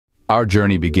Our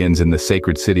journey begins in the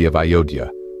sacred city of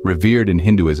Ayodhya, revered in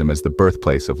Hinduism as the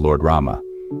birthplace of Lord Rama.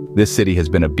 This city has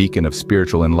been a beacon of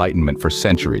spiritual enlightenment for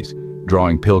centuries,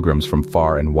 drawing pilgrims from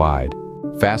far and wide.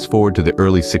 Fast forward to the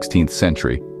early 16th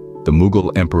century, the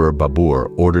Mughal Emperor Babur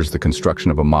orders the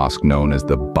construction of a mosque known as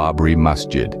the Babri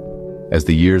Masjid. As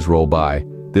the years roll by,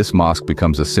 this mosque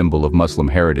becomes a symbol of Muslim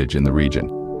heritage in the region.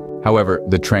 However,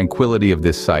 the tranquility of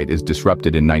this site is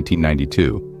disrupted in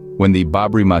 1992, when the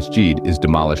Babri Masjid is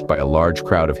demolished by a large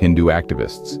crowd of Hindu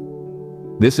activists.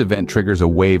 This event triggers a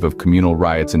wave of communal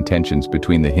riots and tensions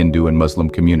between the Hindu and Muslim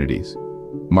communities,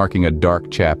 marking a dark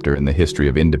chapter in the history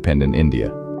of independent India.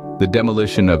 The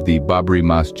demolition of the Babri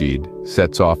Masjid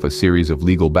sets off a series of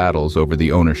legal battles over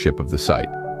the ownership of the site.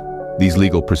 These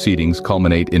legal proceedings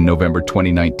culminate in November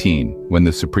 2019, when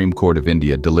the Supreme Court of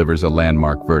India delivers a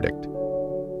landmark verdict.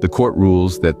 The court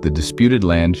rules that the disputed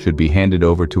land should be handed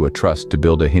over to a trust to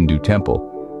build a Hindu temple,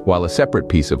 while a separate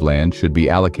piece of land should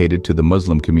be allocated to the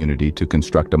Muslim community to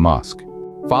construct a mosque.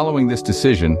 Following this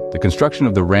decision, the construction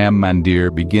of the Ram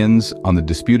Mandir begins on the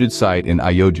disputed site in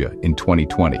Ayodhya in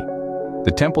 2020.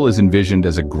 The temple is envisioned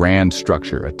as a grand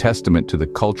structure, a testament to the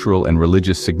cultural and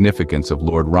religious significance of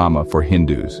Lord Rama for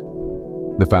Hindus.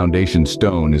 The foundation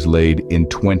stone is laid in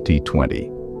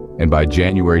 2020. And by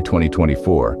January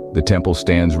 2024, the temple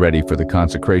stands ready for the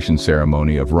consecration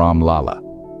ceremony of Ram Lalla,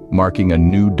 marking a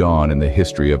new dawn in the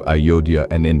history of Ayodhya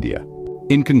and India.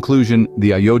 In conclusion,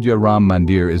 the Ayodhya Ram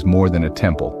Mandir is more than a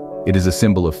temple. It is a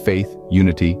symbol of faith,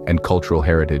 unity, and cultural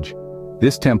heritage.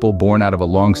 This temple, born out of a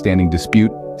long-standing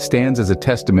dispute, stands as a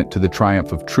testament to the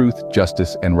triumph of truth,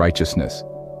 justice, and righteousness.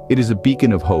 It is a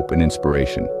beacon of hope and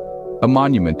inspiration, a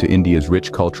monument to India's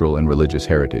rich cultural and religious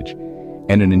heritage,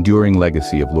 and an enduring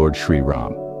legacy of Lord Sri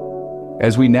Ram.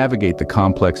 As we navigate the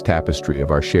complex tapestry of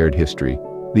our shared history,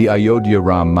 the Ayodhya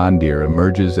Ram Mandir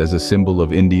emerges as a symbol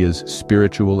of India's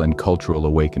spiritual and cultural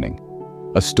awakening,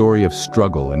 a story of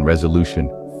struggle and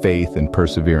resolution, faith and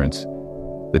perseverance.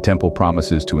 The temple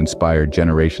promises to inspire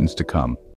generations to come.